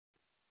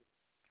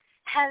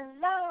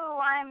Hello,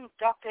 I'm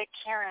Dr.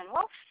 Karen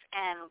Wolf,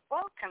 and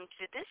welcome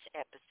to this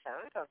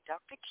episode of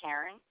Dr.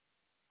 Karen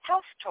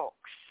Health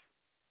Talks.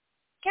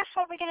 Guess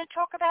what we're going to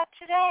talk about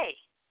today?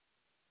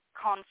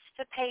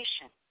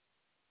 Constipation.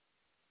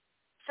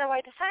 So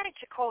I decided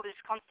to call this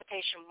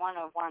Constipation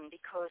 101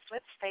 because,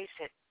 let's face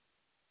it,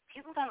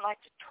 people don't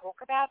like to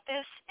talk about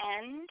this,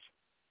 and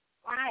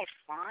what I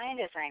find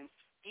as I'm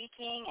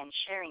speaking and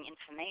sharing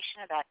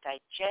information about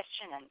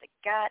digestion and the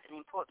gut and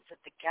the importance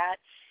of the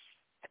gut,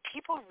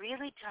 people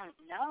really don't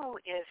know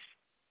if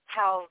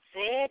how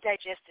their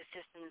digestive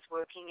system is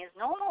working is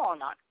normal or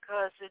not,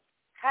 because it's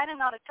kind of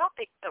not a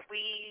topic that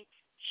we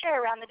share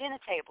around the dinner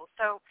table.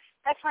 So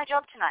that's my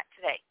job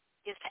today,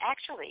 is to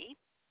actually,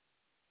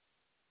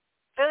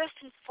 first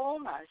and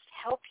foremost,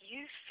 help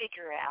you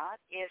figure out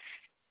if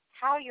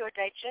how your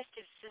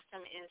digestive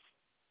system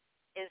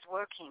is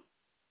working.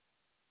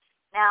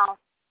 Now,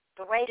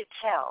 the way to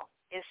tell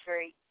is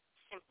very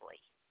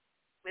simply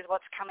with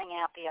what's coming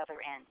out the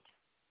other end.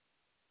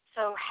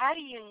 So how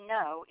do you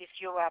know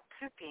if you are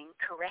pooping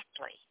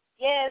correctly?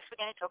 Yes, we're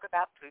going to talk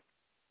about poop.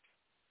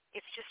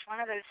 It's just one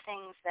of those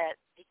things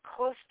that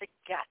because the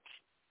gut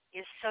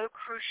is so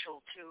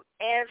crucial to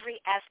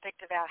every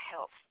aspect of our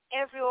health,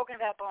 every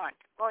organ of our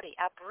body,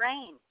 our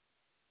brain,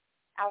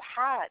 our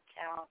heart,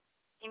 our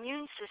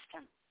immune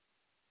system,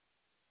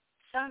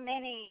 so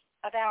many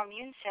of our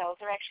immune cells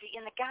are actually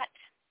in the gut.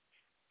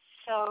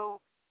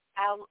 So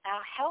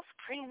our health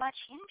pretty much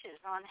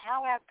hinges on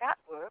how our gut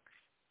works.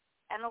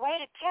 And the way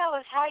to tell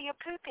is how you're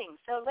pooping.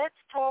 So let's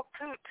talk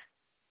poop.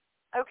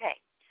 Okay,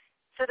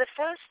 so the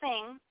first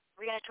thing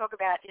we're going to talk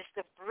about is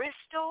the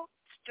Bristol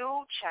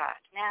stool chart.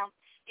 Now,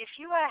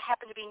 if you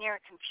happen to be near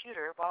a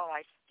computer while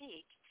I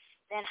speak,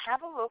 then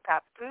have a look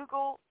up,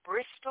 Google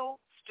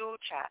Bristol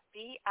stool chart,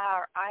 Bristol,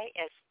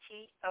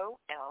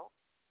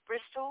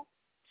 Bristol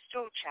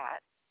stool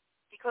chart,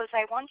 because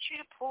I want you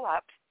to pull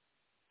up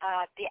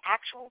the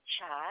actual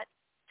chart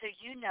so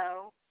you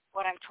know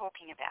what I'm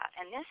talking about.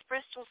 And this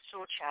Bristol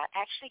stool chart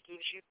actually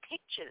gives you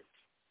pictures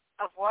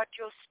of what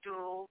your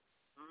stool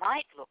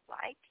might look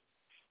like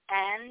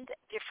and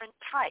different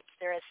types.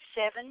 There are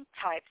 7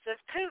 types of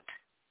poop.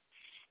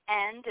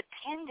 And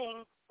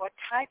depending what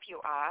type you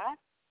are,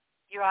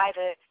 you're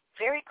either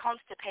very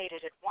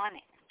constipated at one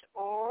end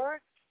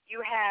or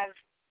you have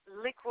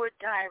liquid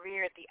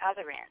diarrhea at the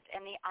other end.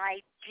 And the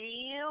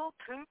ideal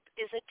poop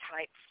is a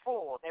type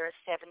 4. There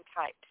are 7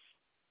 types.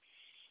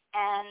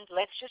 And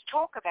let's just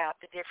talk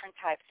about the different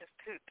types of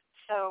poop.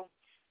 So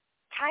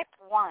type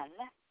 1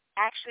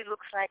 actually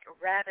looks like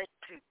rabbit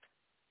poop.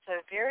 So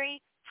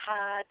very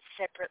hard,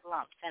 separate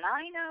lumps. And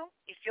I know,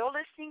 if you're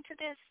listening to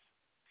this,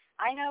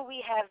 I know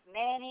we have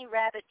many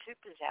rabbit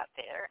poopers out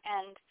there,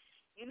 and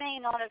you may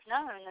not have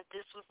known that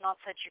this was not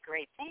such a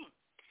great thing.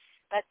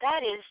 But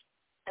that is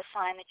a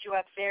sign that you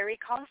are very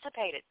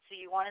constipated. So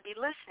you want to be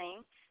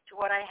listening to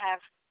what I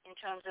have in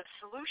terms of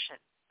solution.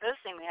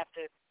 First thing we have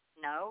to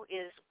know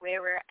is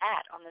where we're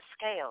at on the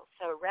scale.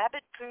 So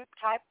rabbit poop,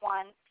 type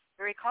 1,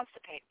 very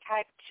constipated.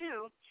 Type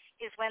 2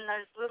 is when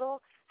those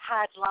little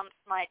hard lumps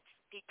might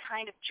be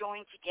kind of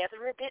joined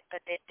together a bit,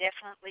 but they're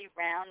definitely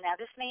round. Now,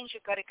 this means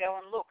you've got to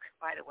go and look,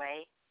 by the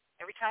way.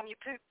 Every time you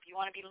poop, you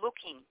want to be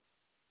looking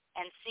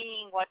and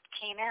seeing what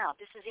came out.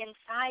 This is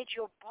inside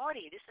your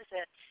body. This is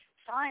a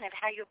sign of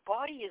how your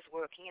body is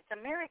working. It's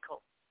a miracle.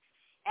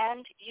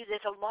 And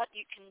there's a lot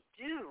you can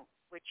do,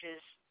 which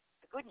is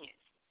the good news.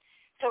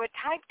 So a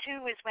type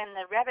 2 is when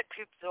the rabbit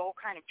poops are all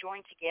kind of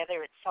joined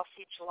together. It's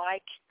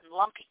sausage-like and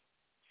lumpy.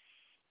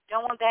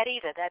 Don't want that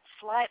either. That's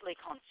slightly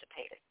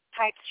constipated.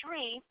 Type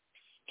 3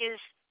 is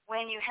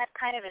when you have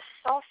kind of a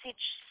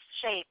sausage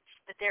shape,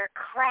 but there are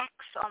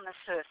cracks on the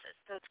surface.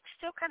 So it's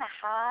still kind of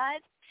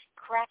hard,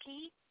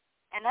 cracky,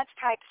 and that's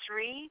type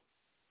 3.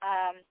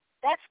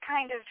 That's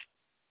kind of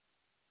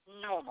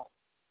normal.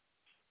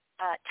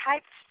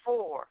 Type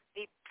 4,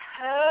 the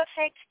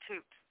perfect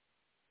poop,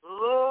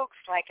 looks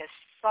like a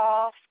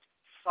soft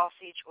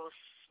sausage or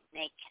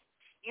snake.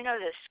 You know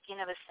the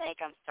skin of a snake.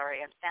 I'm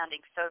sorry, I'm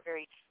sounding so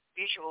very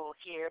visual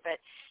here, but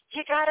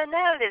you got to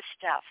know this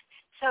stuff.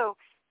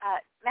 So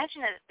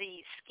imagine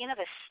the skin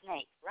of a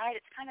snake, right?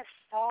 It's kind of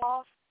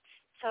soft,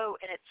 so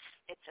and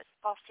it's a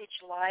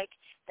sausage-like.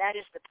 That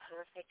is the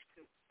perfect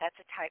poop. That's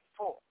a type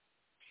 4.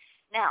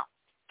 Now,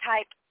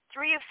 type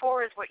 3 or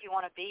 4 is what you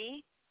want to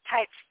be.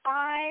 Type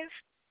 5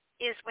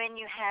 is when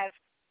you have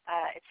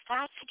it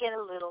starts to get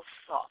a little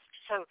soft.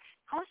 So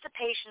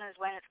constipation is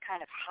when it's kind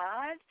of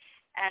hard,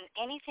 and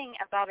anything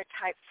above a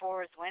type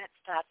 4 is when it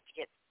starts to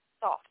get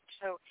soft.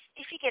 So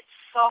if you get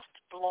soft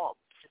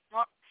blobs, it's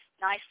not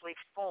nicely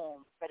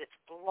formed, but it's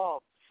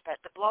blobs. But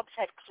the blobs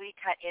have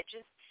clear-cut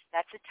edges.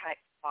 That's a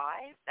type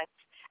 5. That's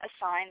a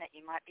sign that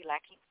you might be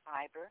lacking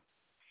fiber.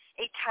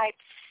 A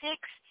type 6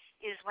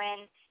 is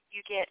when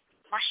you get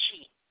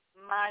mushy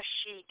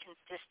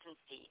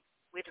consistency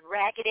with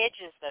ragged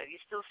edges, though. You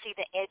still see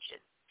the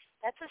edges.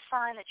 That's a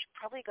sign that you've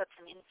probably got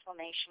some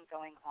inflammation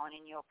going on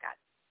in your gut.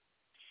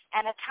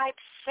 And a type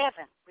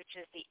 7, which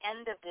is the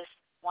end of this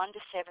 1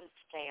 to 7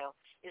 scale,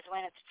 is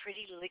when it's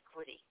pretty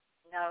liquidy,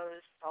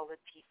 no solid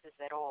pieces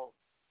at all.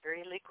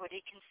 Very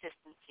liquidy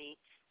consistency.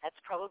 That's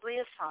probably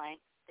a sign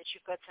that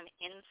you've got some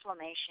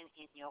inflammation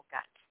in your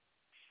gut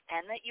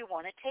and that you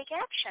want to take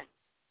action.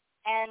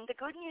 And the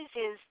good news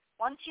is,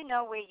 once you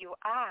know where you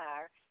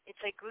are,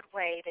 it's a good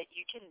way that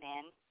you can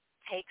then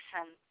take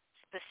some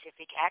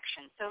specific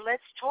action. So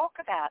let's talk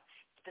about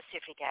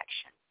specific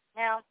action.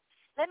 Now,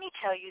 let me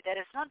tell you that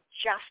it's not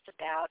just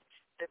about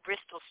the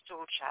Bristol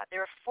stool chart.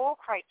 There are 4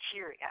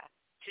 criteria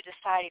to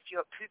decide if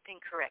you're pooping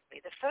correctly.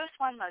 The first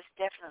one most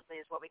definitely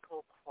is what we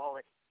call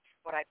quality,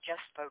 what I've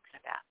just spoken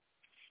about.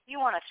 You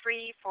want a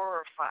 3, 4,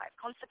 or 5.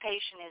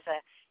 Constipation is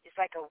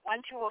like a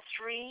 1, 2, or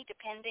 3,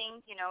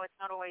 depending.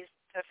 It's not always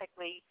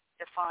perfectly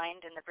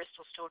defined in the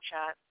Bristol stool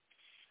chart.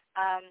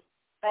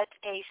 But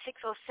a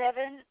 6 or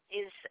 7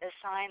 is a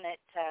sign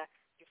that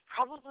you've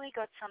probably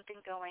got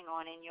something going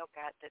on in your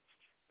gut that's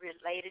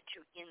related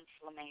to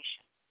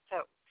inflammation.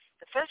 So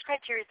the first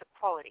criteria is the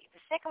quality.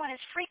 The second one is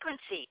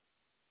frequency.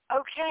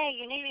 Okay,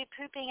 you need to be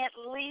pooping at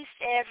least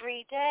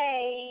every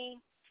day.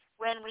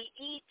 When we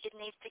eat, it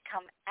needs to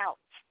come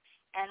out.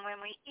 And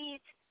when we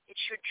eat, it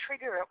should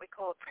trigger what we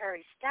call a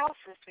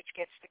peristalsis, which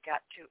gets the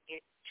gut to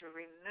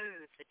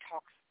remove the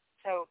toxin.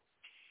 So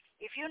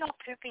if you're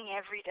not pooping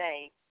every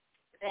day,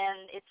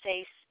 then it's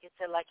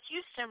like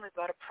Houston, we've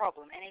got a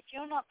problem. And if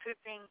it's not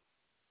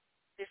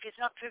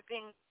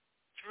pooping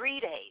 3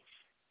 days,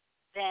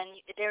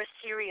 then there are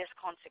serious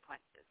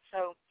consequences.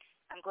 So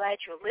I'm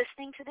glad you're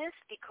listening to this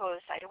because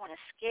I don't want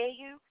to scare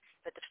you,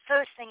 but the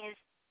first thing is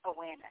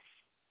awareness.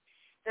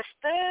 The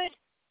third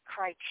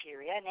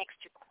criteria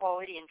next to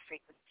quality and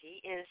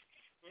frequency is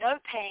no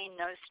pain,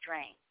 no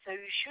strain. So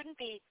you shouldn't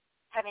be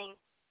having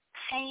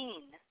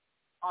pain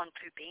on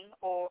pooping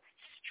or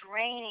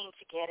straining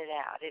to get it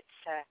out. It's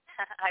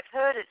I've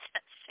heard it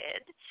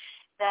said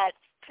that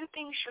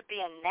pooping should be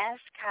a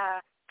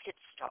NASCAR pit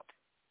stop.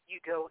 You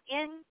go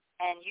in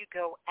and you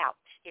go out.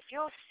 If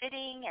you're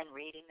sitting and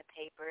reading the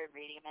paper and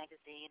reading a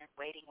magazine and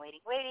waiting,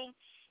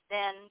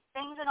 then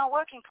things are not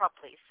working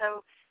properly.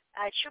 So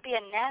it should be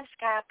a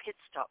NASCAR pit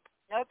stop.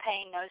 No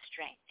pain, no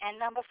strain. And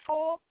number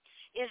 4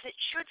 is it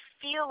should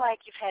feel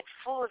like you've had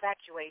full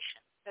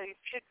evacuation. So you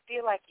should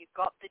feel like you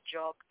got the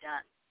job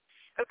done.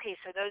 Okay,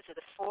 so those are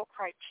the 4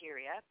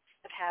 criteria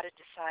of how to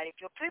decide if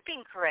you're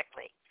pooping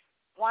correctly.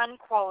 1,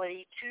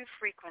 quality. 2,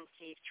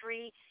 frequency.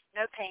 3,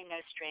 no pain, no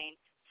strain.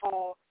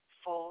 4,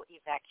 full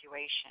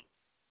evacuation.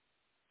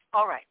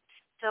 All right,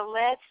 so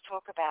let's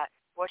talk about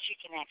what you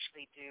can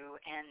actually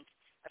do. And,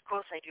 of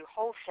course, I do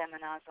whole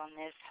seminars on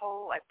this.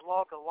 I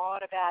blog a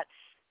lot about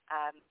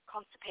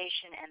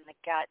constipation and the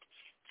gut.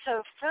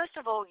 So first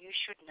of all, you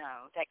should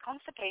know that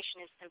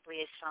constipation is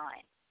simply a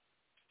sign.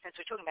 Since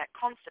we're talking about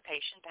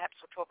constipation, perhaps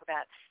we'll talk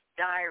about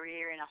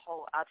diarrhea in a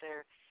whole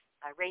other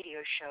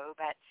radio show,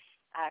 but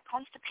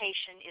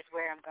constipation is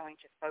where I'm going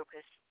to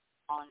focus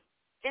on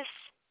this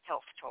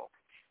health talk.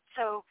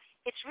 So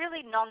it's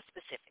really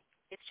non-specific.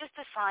 It's just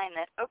a sign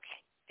that,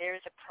 okay, there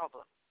is a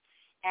problem,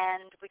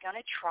 and we're going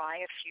to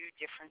try a few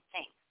different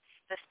things.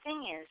 The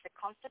thing is that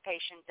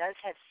constipation does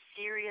have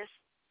serious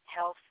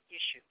health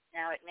issues.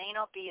 Now, it may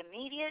not be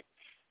immediate,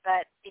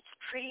 but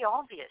it's pretty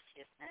obvious,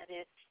 isn't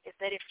it? Is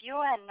that if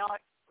you are not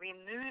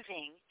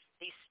removing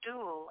the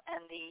stool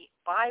and the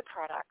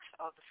byproducts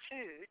of the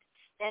food,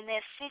 then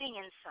they're sitting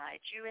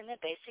inside you and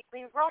they're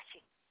basically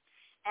rotting.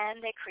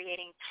 And they're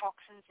creating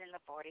toxins in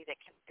the body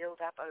that can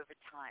build up over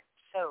time.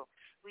 So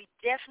we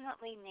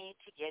definitely need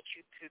to get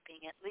you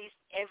pooping at least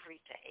every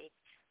day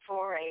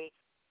for a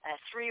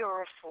 3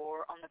 or a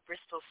 4 on the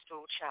Bristol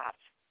stool chart.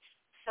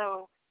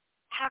 So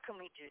how can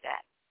we do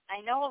that? I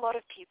know a lot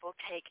of people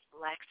take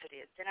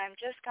laxatives, and I'm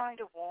just going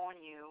to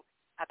warn you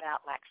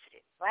about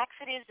laxatives.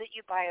 Laxatives that you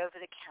buy over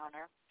the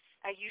counter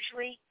are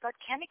usually got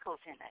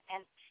chemicals in it,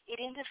 and it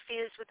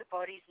interferes with the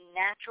body's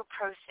natural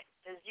process.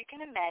 As you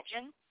can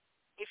imagine,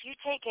 if you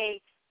take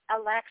a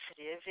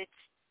laxative,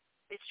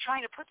 it's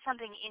trying to put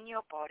something in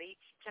your body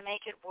to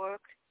make it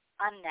work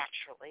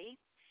unnaturally,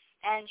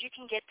 and you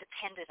can get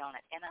dependent on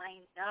it. And I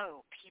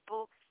know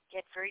people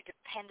get very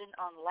dependent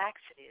on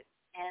laxatives,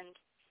 and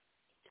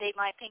they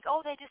might think,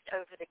 oh, they're just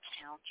over the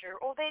counter,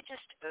 or they're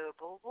just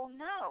herbal. Well,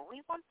 no,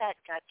 we want that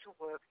gut to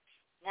work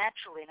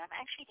naturally, and I'm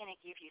actually going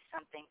to give you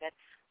something that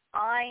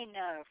I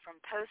know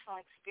from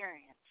personal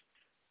experience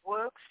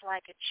works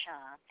like a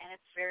charm, and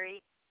it's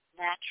very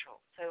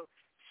natural. So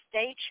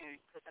stay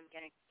tuned because I'm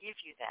going to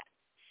give you that.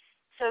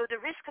 So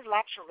the risk of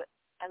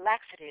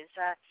laxatives,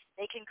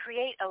 they can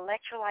create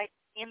electrolyte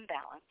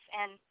imbalance,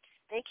 and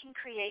they can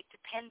create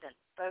dependence,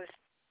 both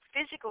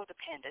physical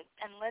dependence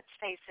and, let's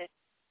face it,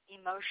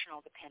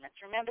 emotional dependence.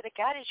 Remember, the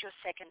gut is your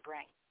second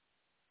brain.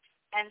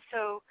 And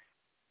so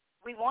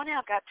we want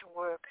our gut to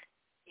work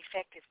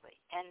effectively,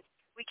 and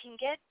we can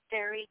get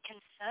very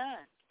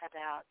concerned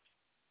about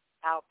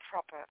our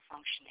proper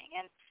functioning.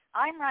 And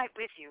I'm right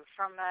with you.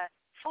 From a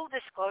full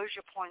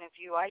disclosure point of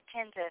view, I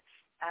tend to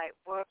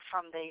work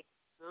from the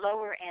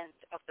lower end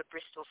of the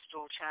Bristol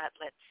stool chart,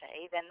 let's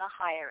say, than the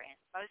higher end.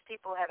 Most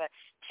people have a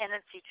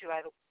tendency to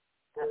either.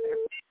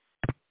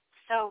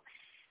 So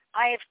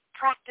I have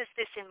practiced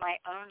this in my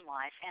own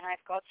life, and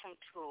I've got some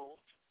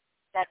tools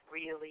that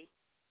really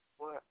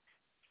work.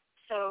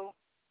 So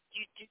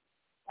you do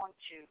want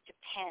to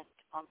depend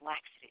on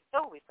laxity.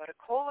 So we've got a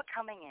caller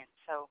coming in.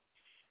 So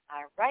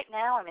right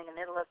now I'm in the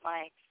middle of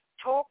my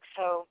talk,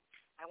 so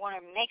I want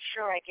to make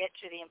sure I get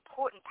to the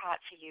important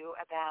part for you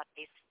about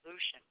a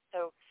solution.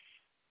 So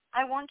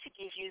I want to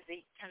give you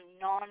the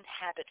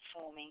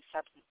non-habit-forming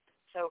substances.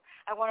 So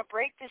I want to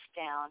break this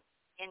down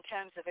in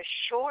terms of a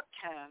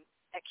short-term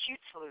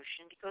acute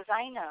solution, because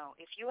I know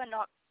if you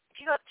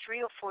got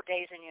 3 or 4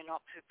 days and you're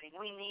not pooping,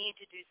 we need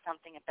to do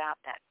something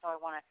about that. So I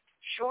want a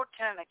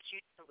short-term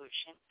acute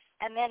solution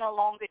and then a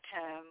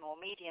longer-term or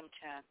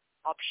medium-term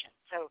option.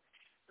 So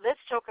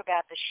let's talk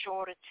about the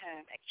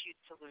shorter-term acute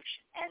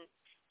solution. And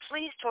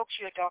please talk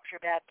to your doctor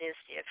about this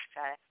if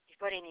you've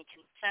got any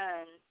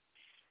concerns.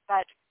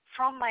 But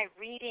from my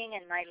reading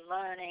and my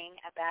learning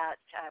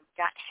about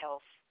gut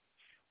health,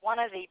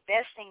 one of the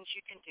best things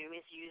you can do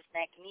is use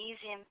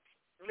magnesium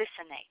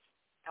glycinate.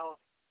 Or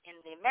in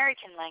the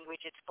American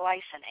language, it's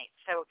glycinate.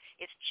 So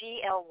it's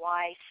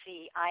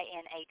glycinate,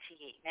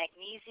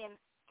 magnesium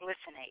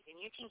glycinate. And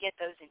you can get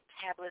those in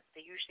tablets.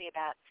 They're usually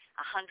about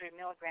 100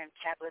 milligram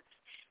tablets.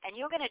 And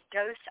you're going to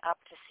dose up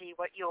to see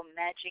what your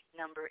magic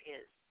number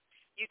is.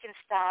 You can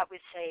start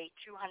with, say,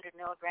 200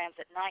 milligrams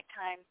at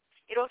nighttime.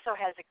 It also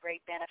has a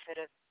great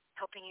benefit of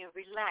helping you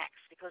relax,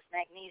 because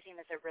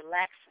magnesium is a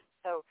relaxant.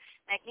 So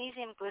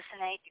magnesium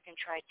glycinate, you can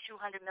try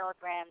 200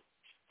 milligrams,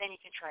 then you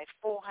can try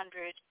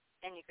 400,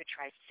 then you could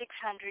try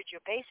 600.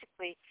 You're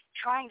basically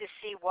trying to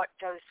see what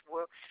dose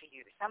works for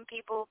you. Some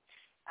people,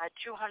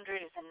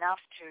 200 is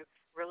enough to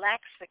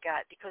relax the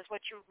gut, because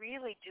what you're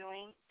really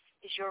doing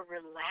is you're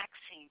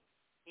relaxing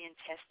the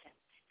intestine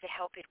to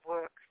help it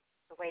work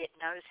the way it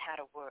knows how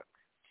to work.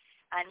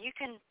 And you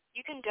can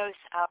dose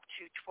up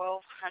to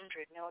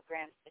 1,200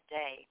 milligrams a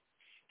day,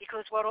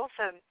 because what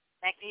also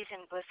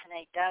magnesium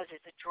glycinate does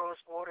is it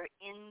draws water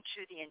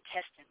into the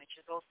intestine, which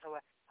is also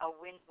a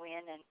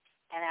win-win,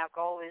 and our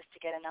goal is to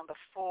get a number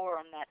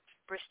 4 on that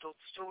Bristol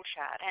stool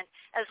chart. And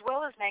as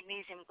well as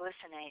magnesium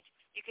glycinate,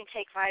 you can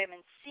take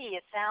vitamin C,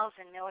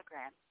 1,000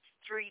 milligrams,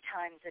 3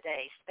 times a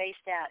day,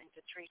 spaced out into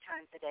 3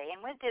 times a day.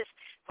 And with this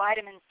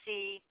vitamin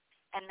C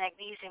and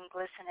magnesium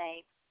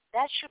glycinate,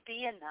 that should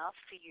be enough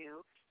for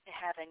you to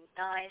have a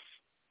nice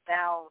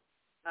bowel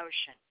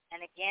motion.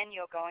 And again,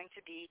 you're going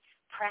to be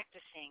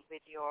practicing with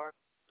your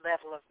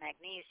level of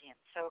magnesium.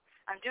 So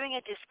I'm doing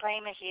a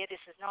disclaimer here.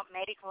 This is not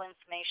medical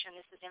information.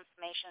 This is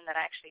information that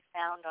I actually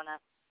found on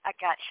a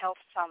gut health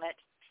summit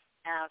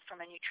from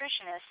a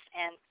nutritionist,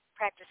 and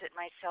practice it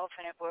myself,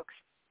 and it works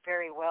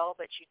very well.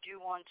 But you do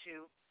want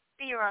to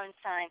be your own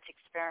science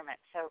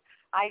experiment. So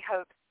I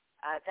hope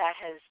that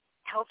has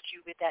helped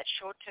you with that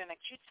short-term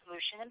acute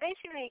solution. And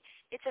basically,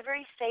 it's a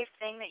very safe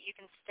thing that you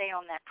can stay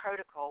on that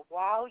protocol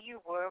while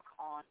you work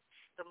on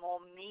the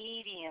more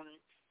medium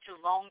to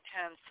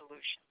long-term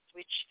solutions,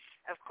 which,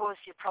 of course,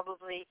 you're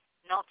probably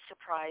not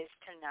surprised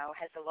to know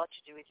has a lot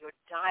to do with your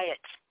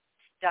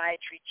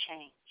dietary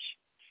change.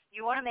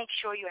 You want to make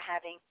sure you're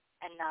having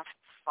enough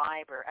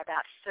fiber,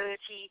 about 30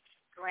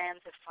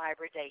 grams of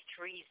fiber a day,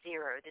 30.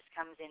 This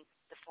comes in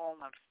the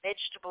form of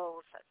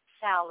vegetables,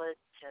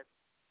 salads,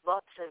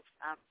 lots of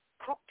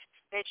cooked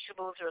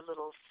vegetables are a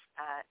little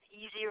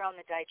easier on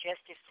the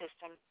digestive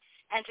system,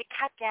 and to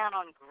cut down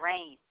on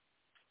grains.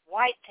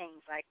 White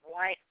things like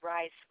white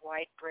rice,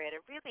 white bread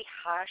are really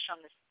harsh on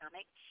the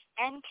stomach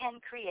and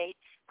can create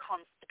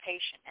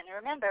constipation. And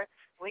remember,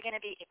 we're going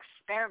to be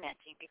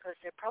experimenting, because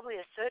there probably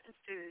are certain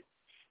foods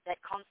that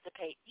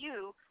constipate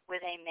you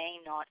where they may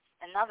not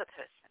another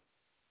person.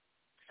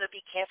 So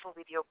be careful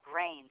with your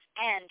grains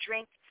and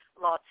drink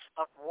lots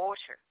of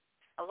water.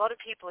 A lot of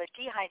people are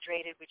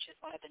dehydrated, which is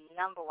one of the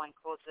number 1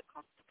 causes of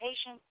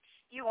constipation.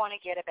 You want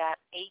to get about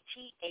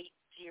 80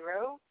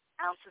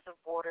 ounces of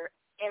water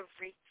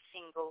every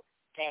single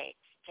day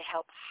to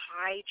help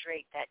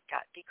hydrate that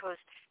gut, because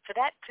for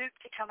that poop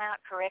to come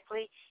out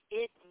correctly,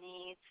 it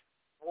needs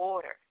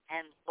water,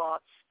 and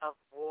lots of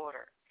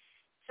water.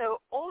 So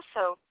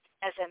also,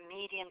 as a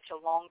medium to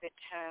longer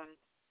term,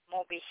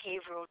 more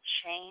behavioral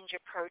change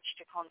approach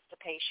to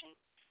constipation,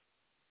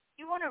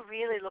 you want to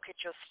really look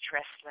at your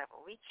stress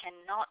level. We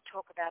cannot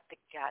talk about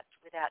the gut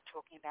without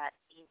talking about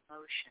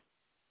emotion.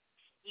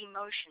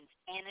 Emotions,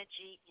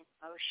 energy in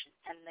motion,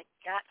 and the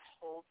gut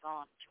holds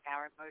on to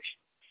our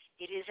emotions.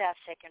 It is our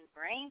second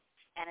brain,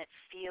 and it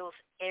feels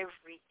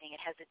everything.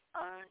 It has its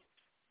own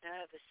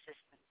nervous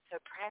system.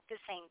 So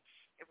practicing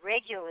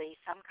regularly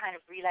some kind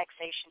of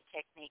relaxation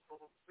technique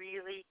will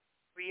really,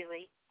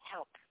 really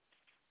help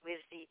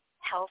with the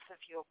health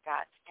of your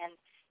gut. And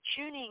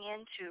tuning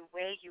into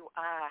where you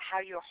are,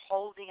 how you're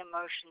holding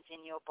emotions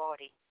in your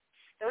body.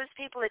 Those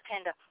people that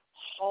tend to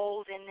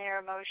hold in their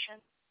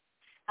emotions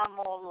are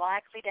more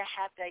likely to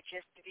have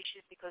digestive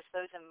issues, because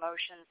those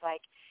emotions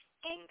like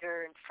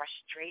anger and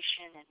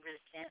frustration and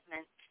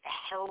resentment are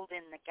held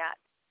in the gut,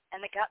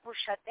 and the gut will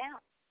shut down.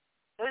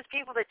 Those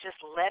people that just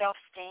let off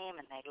steam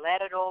and they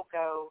let it all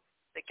go,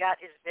 the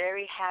gut is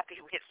very happy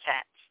with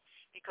that,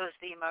 because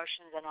the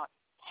emotions are not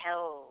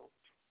held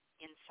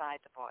inside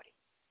the body.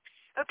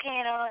 Okay,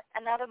 and on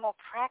another more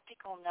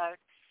practical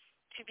note,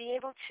 to be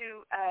able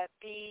to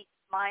be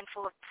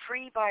mindful of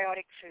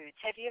prebiotic foods.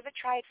 Have you ever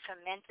tried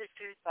fermented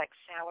foods like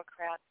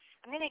sauerkraut?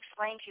 I'm going to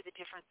explain to you the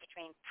difference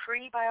between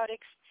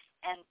prebiotics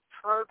and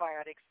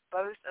probiotics,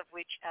 both of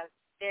which are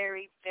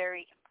very,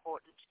 very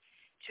important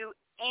to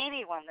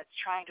anyone that's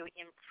trying to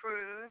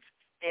improve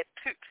their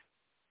poop.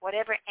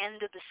 Whatever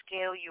end of the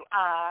scale you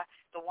are,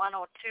 the 1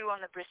 or 2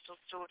 on the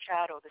Bristol stool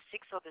chart or the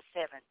 6 or the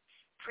 7,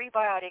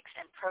 prebiotics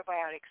and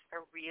probiotics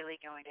are really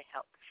going to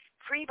help.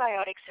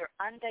 Prebiotics are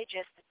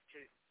undigested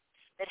food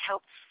that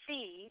help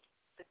feed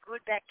the good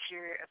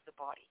bacteria of the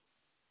body.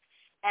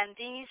 And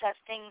these are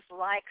things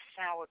like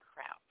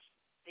sauerkraut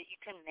that you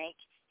can make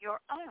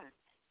your own.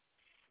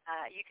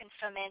 You can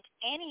ferment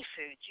any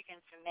foods. You can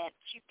ferment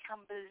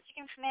cucumbers.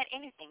 You can ferment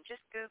anything.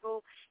 Just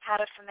Google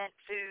how to ferment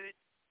foods,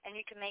 and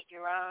you can make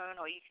your own,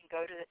 or you can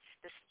go to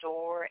the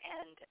store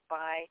and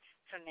buy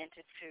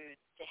fermented foods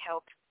to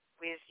help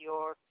with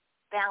your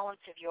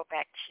balance of your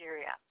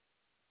bacteria.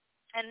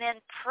 And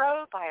then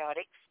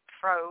probiotics,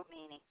 pro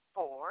meaning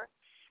for,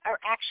 are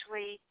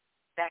actually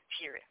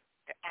bacteria.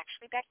 They're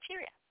actually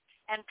bacteria.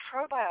 And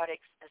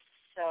probiotics are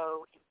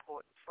so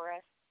important for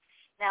us.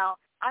 Now,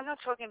 I'm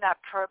not talking about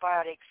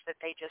probiotics that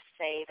they just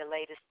say the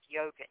latest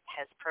yogurt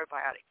has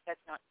probiotics.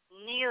 That's not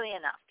nearly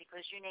enough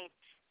because you need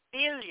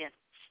billions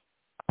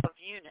of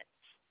units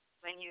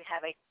when you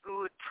have a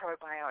good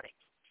probiotic.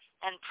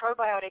 And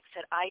probiotics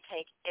that I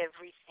take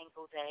every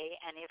single day,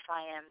 and if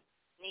I am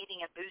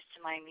needing a boost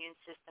to my immune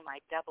system,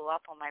 I double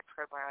up on my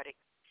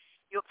probiotics.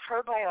 Your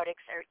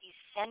probiotics are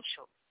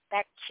essential.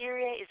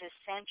 Bacteria is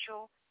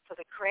essential for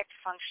the correct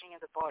functioning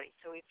of the body.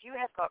 So if you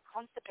have got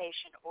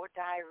constipation or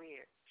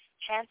diarrhea,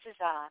 chances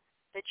are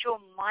that your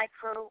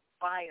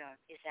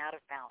microbiome is out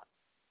of balance.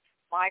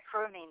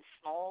 Micro means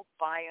small,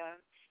 biome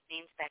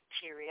means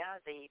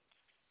bacteria.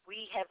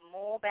 We have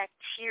more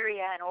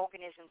bacteria and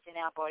organisms in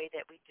our body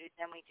than we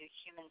do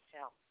human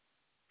cells.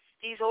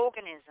 These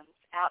organisms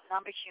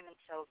outnumber human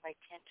cells by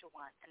 10 to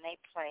 1, and they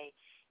play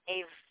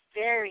a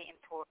very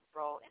important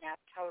role in our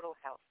total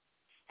health,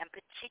 and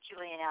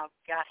particularly in our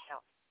gut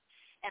health.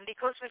 And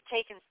because we've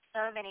taken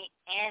so many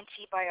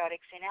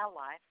antibiotics in our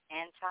life,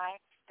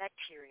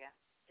 antibacteria,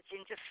 it's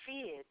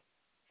interfered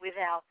with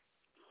our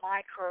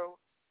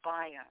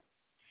microbiome.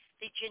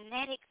 The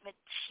genetic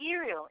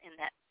material in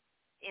that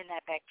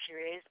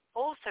bacteria is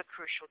also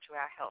crucial to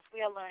our health.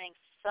 We are learning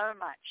so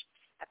much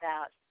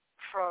about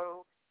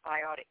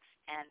probiotics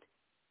and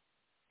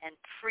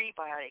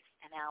prebiotics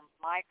and our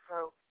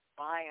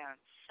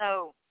microbiome.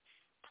 So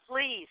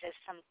please, as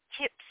some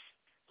tips,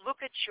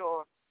 look at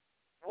your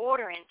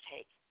water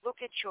intake, look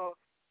at your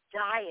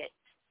diet,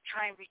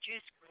 try and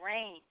reduce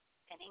grain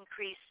and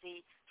increase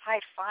the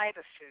high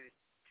fiber food.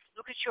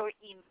 Look at your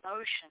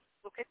emotions,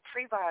 look at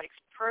prebiotics,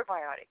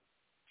 probiotics,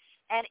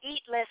 and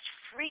eat less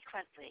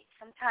frequently.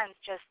 Sometimes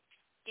just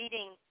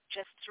eating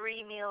just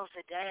 3 meals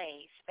a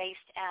day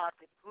spaced out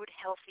with good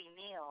healthy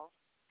meals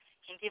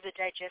can give the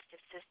digestive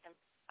system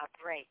a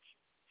break.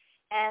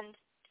 And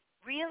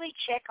really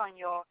check on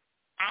your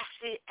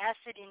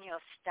acid in your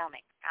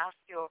stomach. Ask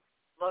your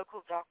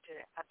local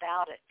doctor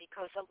about it,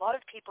 because a lot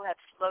of people have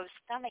low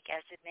stomach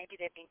acid. Maybe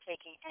they've been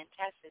taking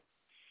antacids,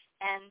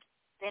 and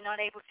they're not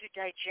able to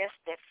digest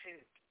their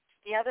food.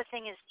 The other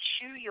thing is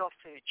chew your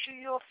food. Chew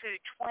your food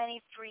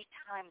 23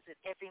 times with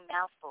every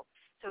mouthful,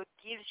 so it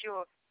gives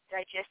your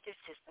digestive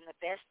system the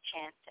best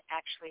chance to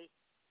actually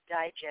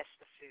digest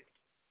the food.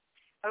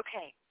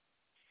 Okay,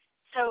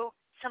 so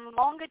some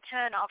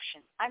longer-term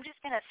options. I'm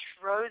just going to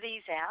throw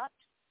these out,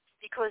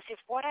 because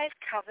if what I've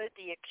covered,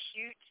 the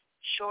acute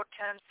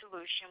short-term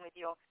solution with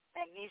your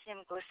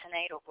magnesium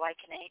glycinate or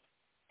glycinate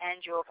and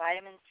your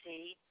vitamin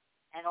C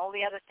and all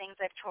the other things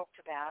I've talked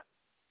about,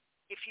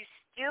 if you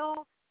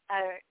still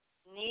are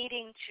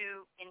needing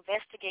to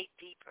investigate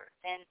deeper,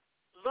 then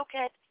look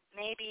at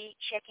maybe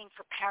checking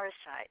for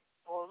parasites,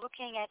 or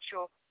looking at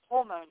your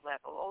hormone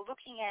level, or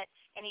looking at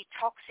any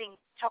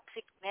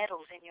toxic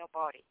metals in your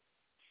body.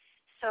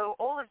 So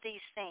all of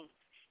these things,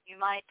 you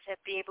might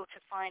be able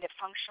to find a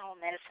functional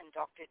medicine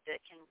doctor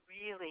that can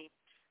really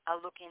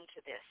look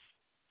into this.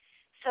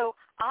 So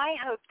I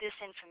hope this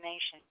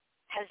information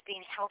has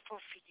been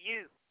helpful for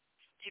you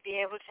to be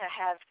able to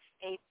have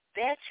a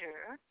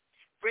better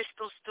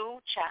Bristol Stool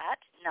Chart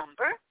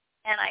number,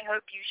 and I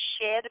hope you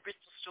share the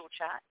Bristol Stool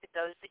Chart with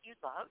those that you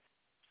love,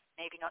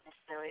 maybe not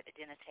necessarily at the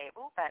dinner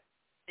table, but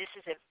this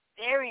is a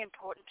very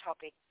important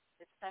topic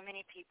that so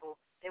many people,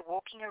 they're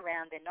walking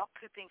around, they're not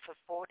pooping for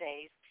 4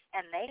 days,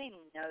 and they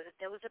didn't know that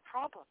there was a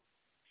problem.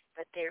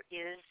 But there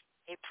is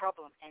a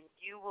problem, and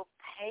you will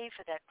pay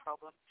for that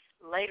problem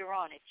later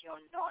on if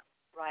you're not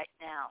right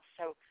now.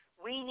 So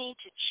we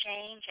need to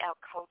change our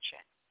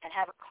culture and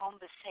have a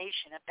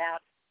conversation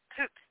about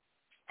poop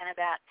and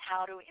about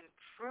how to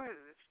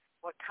improve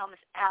what comes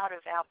out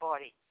of our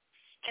body.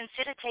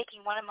 Consider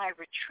taking one of my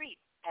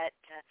retreats at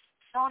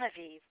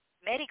Sonavive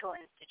Medical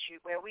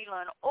Institute, where we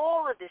learn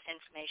all of this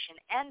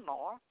information and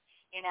more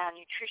in our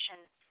nutrition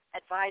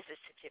advisor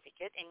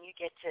certificate, and you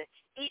get to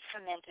eat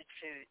fermented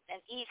foods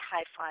and eat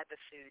high-fiber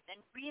foods and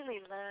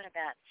really learn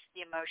about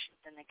the emotions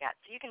in the gut.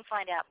 So you can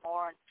find out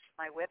more on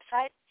my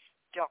website,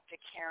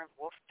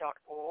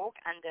 drkarenwolf.org.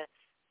 Under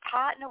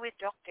Partner with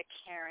Dr.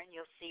 Karen,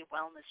 you'll see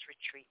Wellness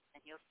Retreats,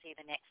 and you'll see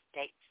the next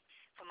dates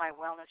for my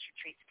wellness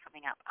retreats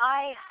coming up.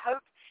 I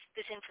hope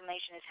this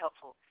information is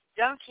helpful.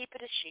 Don't keep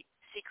it a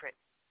secret.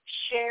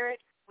 Share it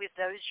with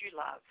those you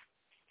love.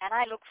 And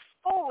I look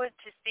forward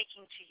to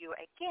speaking to you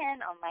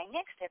again on my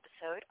next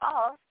episode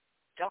of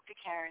Dr.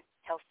 Karen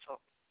Health Talk.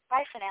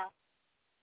 Bye for now.